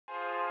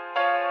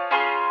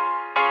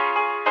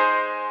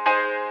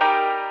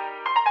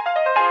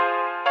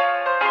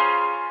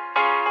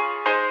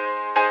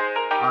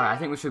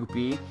think we should go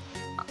B.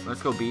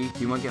 Let's go B. Do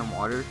you want to get in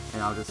water?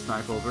 And I'll just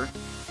snipe over.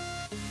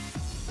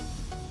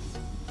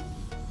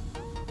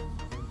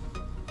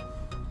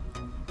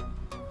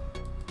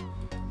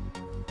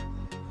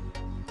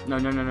 No.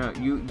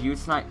 You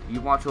snipe.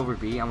 You watch over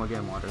B. I'm gonna get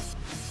in water.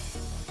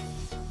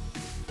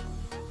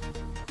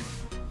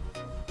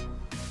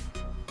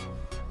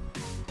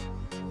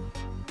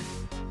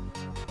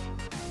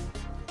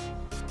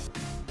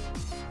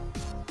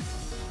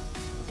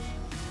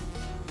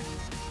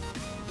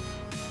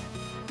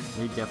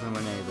 We definitely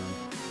win A then.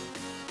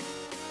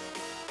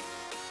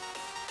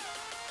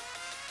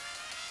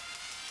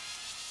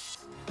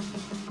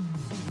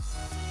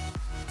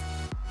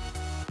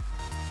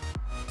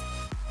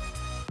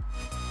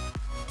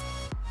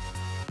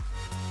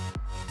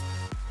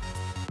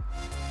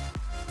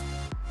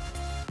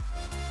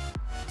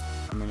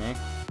 I'm in A.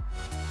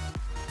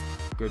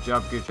 Good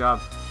job, good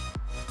job.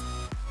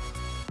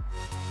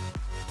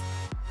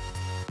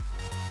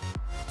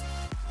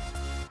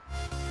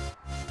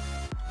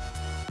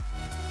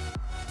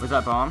 Was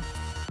that bomb?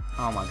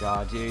 Oh my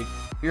god, dude.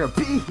 You're a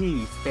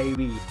beast,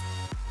 baby.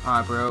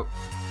 Alright, bro.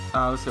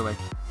 Let's go away.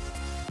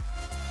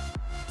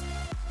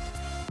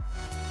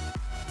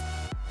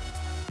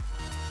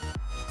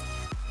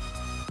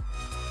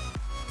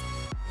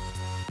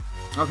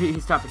 Oh, he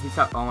stopped. He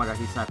stopped. Oh my god,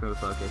 he's sniping with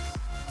focus.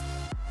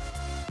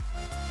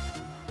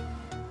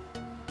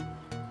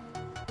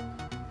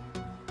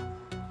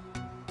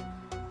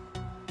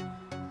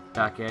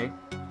 Back A.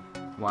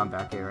 Well, I'm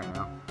back A right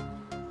now.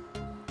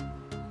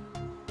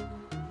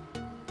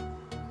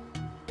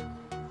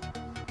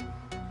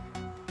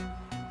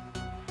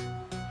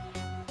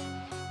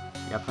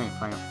 Yeah, playing.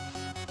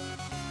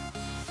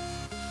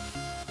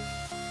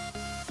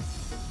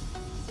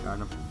 Got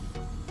him.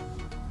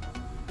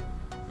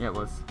 Yeah, it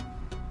was.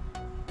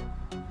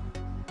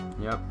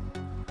 Yep.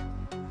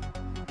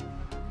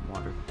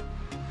 Water.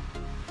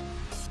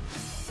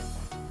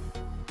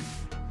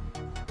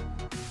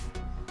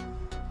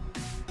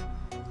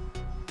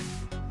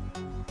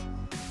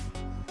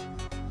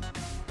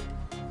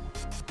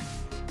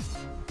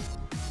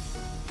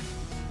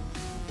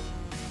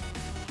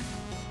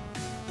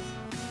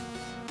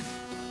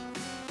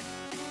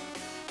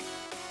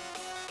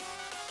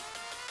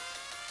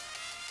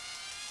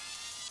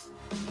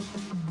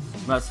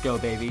 Let's go,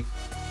 baby.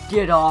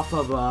 Get off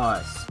of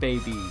us,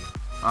 baby.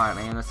 Alright,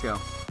 man, let's go.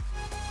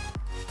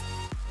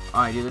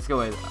 Alright, dude, let's go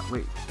with...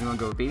 Wait, you wanna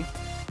go with B?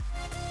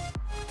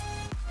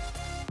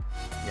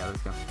 Yeah,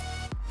 let's go.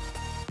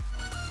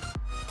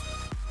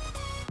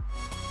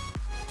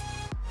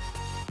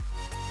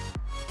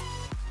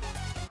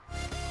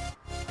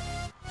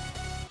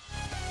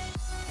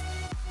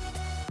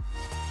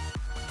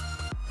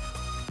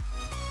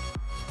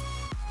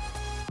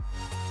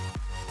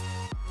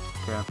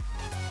 Okay.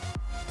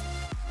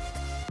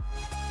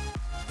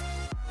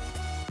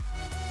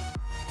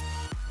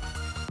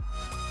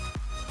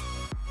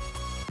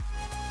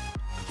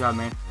 Good job,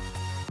 man.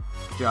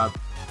 Good job.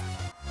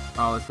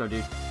 Oh, let's go,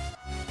 dude.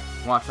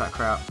 Watch that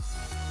crap.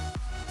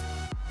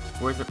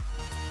 Where's it?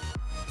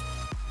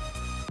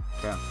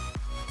 Okay.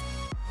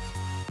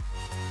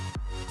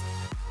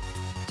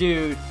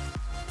 Dude.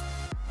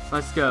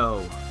 Let's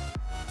go.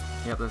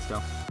 Yep, let's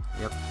go.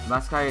 Yep.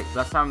 Last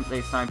time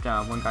they sniped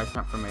down, one guy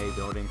sniped from A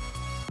building.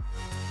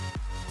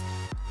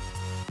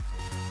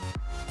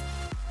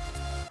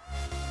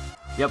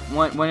 Yep,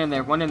 one in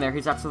there.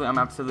 He's absolute. I'm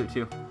absolute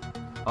too.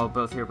 Oh,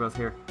 both here.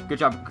 Good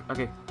job.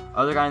 Okay,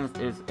 other guy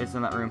is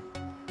in that room.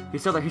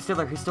 He's still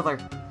there.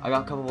 I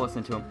got a couple bullets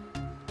into him.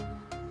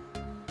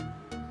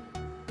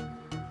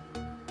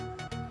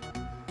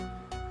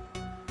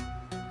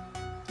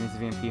 Here's the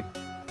VMP.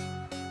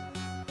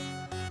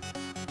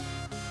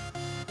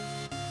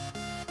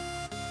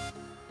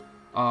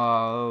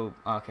 Oh,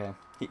 okay.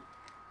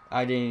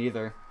 I didn't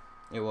either.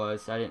 I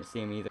didn't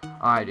see him either.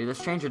 Alright, dude,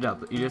 let's change it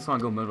up. You just want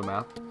to go middle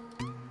map.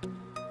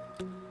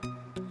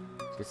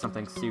 Just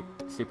something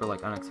super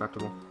like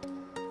unexpected.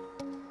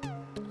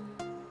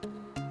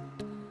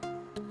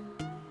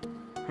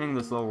 Hitting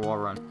this little wall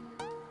run.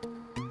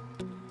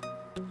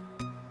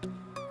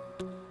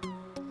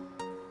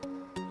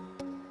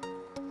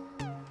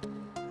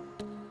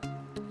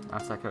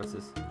 That's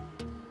psychosis.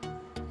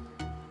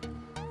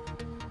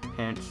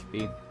 Pinch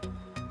B.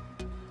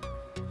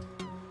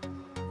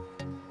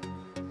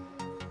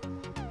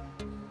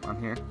 I'm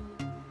here.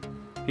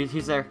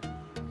 He's there.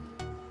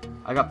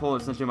 I got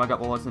bullets into him.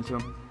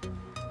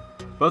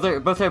 Both there.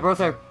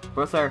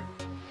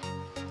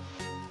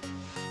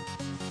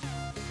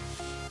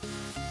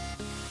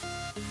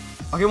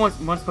 Okay,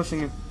 one's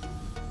pushing you.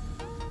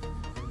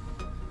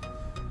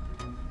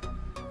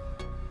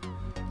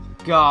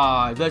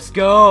 God, let's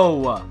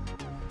go.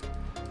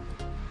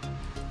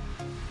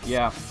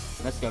 Yeah,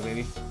 let's go,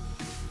 baby.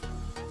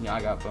 Yeah,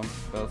 I got them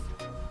both.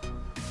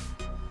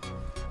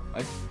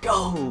 Let's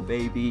go,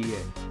 baby.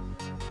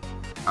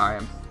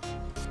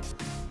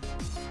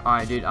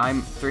 Alright, dude,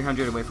 I'm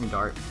 300 away from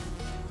Dart.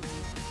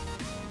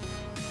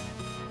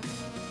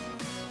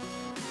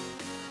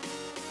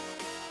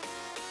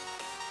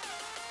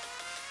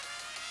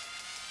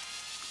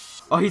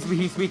 Oh, he's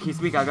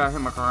weak. I got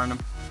him. I car on him.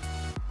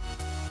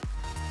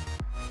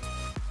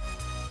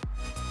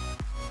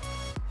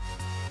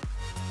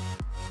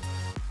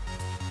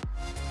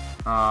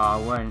 Aw,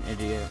 what an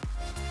idiot.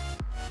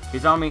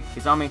 He's on me.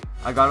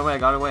 I got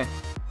away.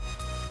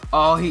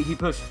 Oh, he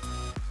pushed.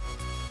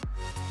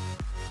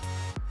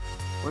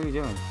 What are you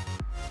doing?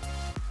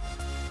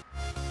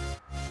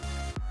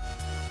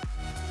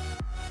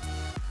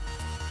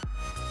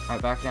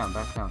 Alright, back down.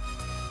 Good job.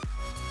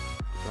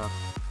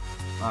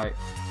 Alright.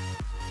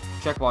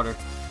 Check water.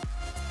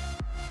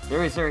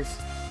 There he is.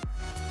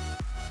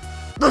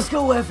 Let's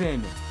go,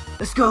 Evan!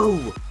 Let's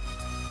go!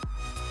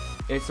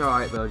 It's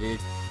alright though, dude.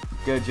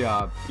 Good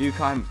job. You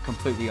caught him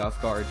completely off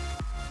guard.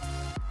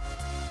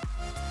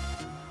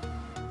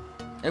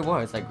 It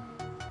was, like...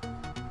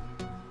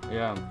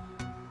 Yeah.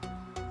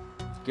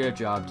 Good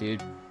job,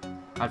 dude.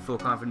 I had full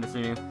confidence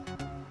in you.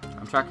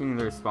 I'm tracking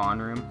their spawn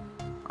room.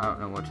 I don't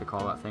know what to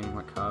call that thing,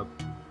 like hub.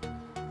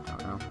 I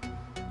don't know.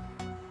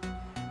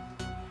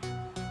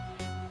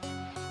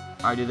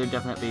 Alright, dude, they're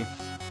definitely...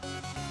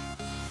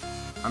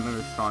 I'm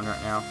gonna spawn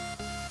right now.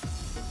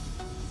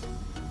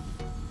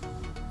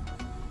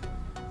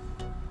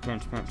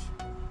 Pinch.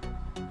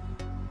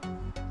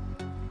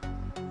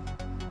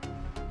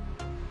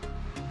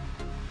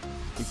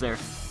 He's there.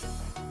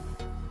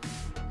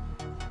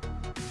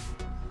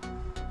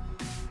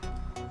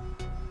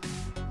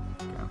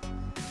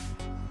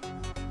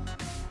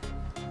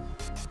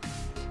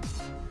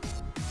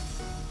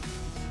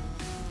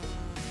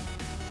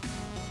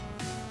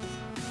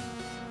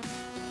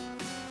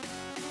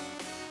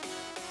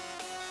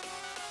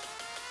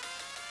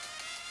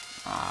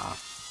 Ah.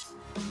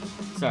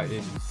 Sorry,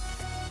 dude.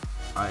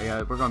 Alright,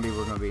 yeah, we're gonna be.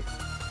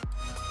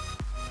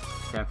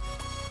 Okay.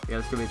 Yeah,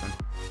 let's go be then.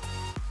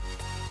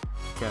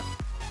 Okay.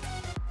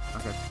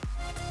 Okay.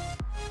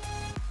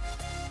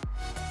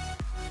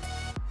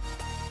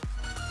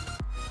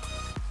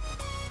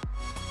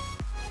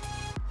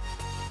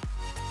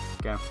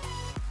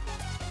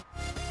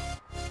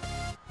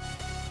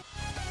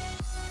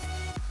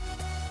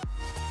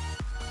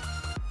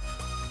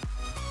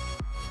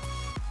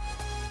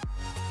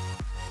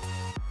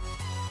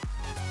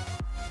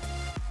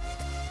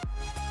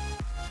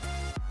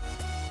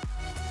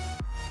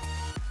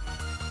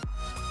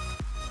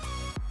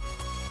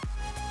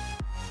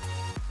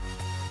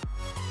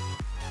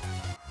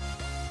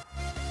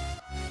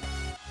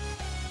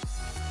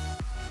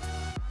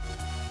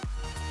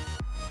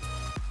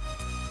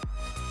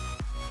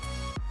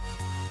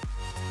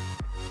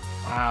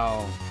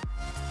 Wow.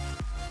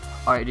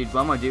 Alright, dude,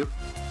 what I'm gonna do,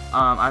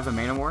 I have a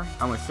mana war.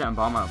 I'm gonna set a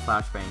bomb on a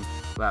flashbang,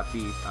 that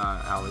beast,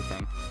 alley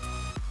thing.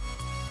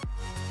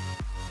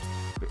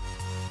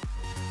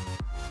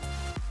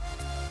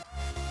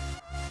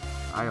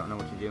 I don't know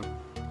what to do.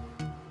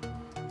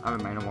 I have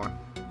a mana war.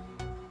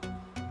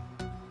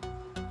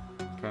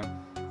 Okay.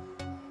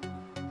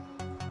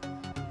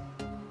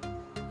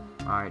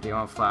 Alright, do you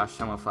want to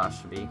flash? I'm gonna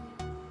flash to B.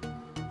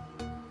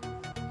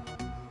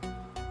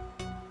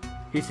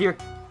 He's here!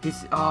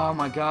 Oh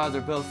my god,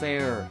 they're both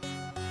there!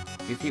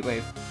 Use heat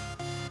wave.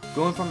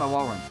 Going from that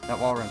wall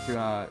run through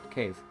a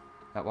cave.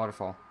 That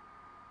waterfall.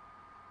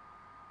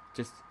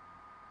 Just...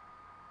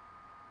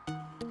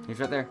 He's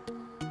right there.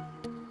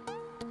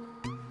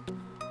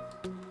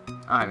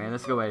 Alright, man,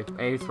 let's go away.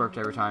 A's worked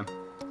every time.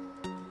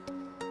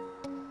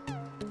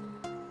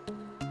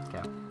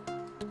 Okay.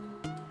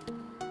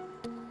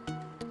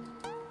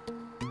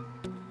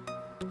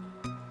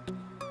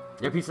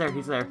 Yep, he's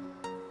there.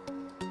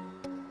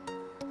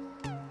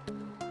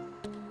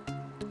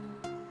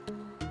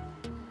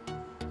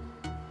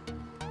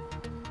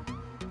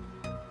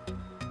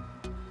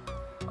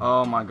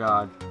 Oh my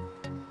god.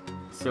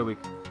 So weak.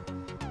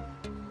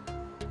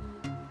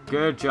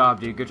 Good job,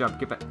 dude. Good job.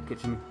 Get back. Get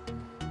to me.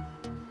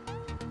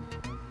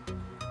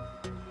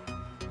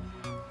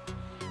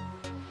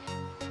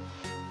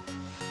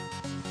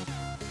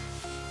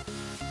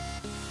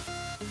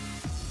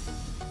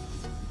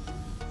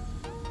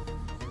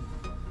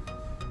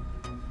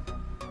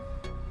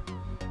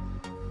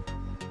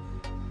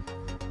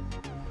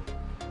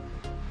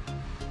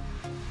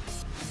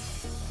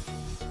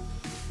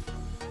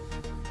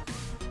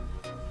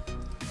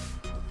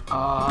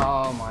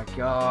 Oh my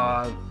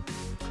god.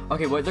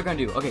 Okay, what they're gonna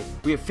do? Okay,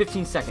 we have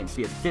 15 seconds.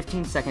 We have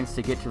 15 seconds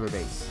to get to their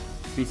base.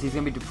 Because he's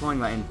gonna be deploying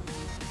that in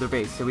their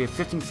base. So we have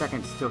 15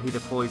 seconds till he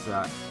deploys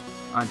that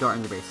dart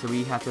in their base. So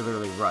we have to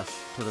literally rush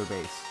to their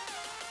base.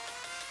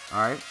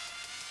 Alright?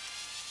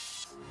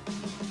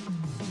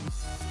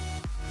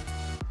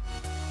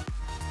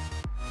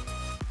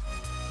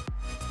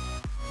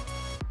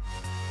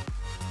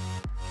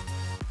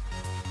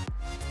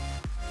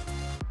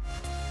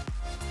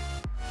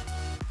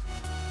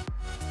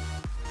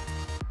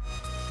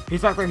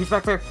 He's back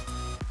there.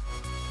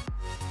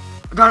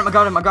 I got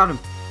him.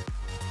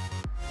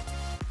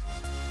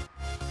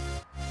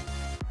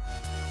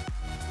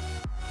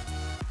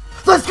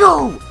 Let's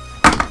go!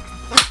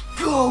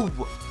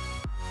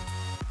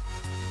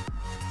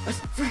 Let's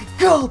freaking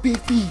go,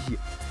 baby!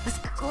 Let's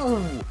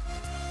go!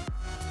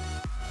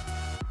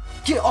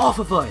 Get off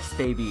of us,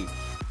 baby.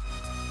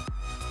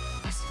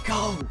 Let's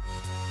go.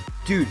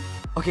 Dude,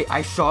 okay,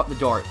 I shot the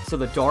dart. So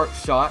the dart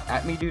shot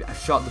at me, dude. I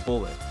shot the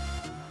bullet.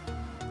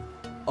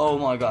 Oh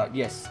my god,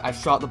 yes. I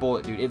shot the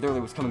bullet, dude. It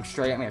literally was coming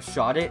straight at me. I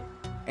shot it.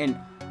 And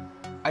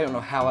I don't know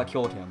how I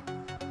killed him.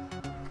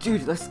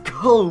 Dude, let's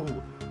go.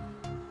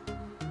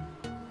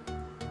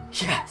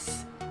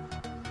 Yes.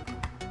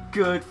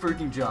 Good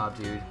freaking job,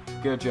 dude.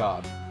 Good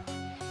job.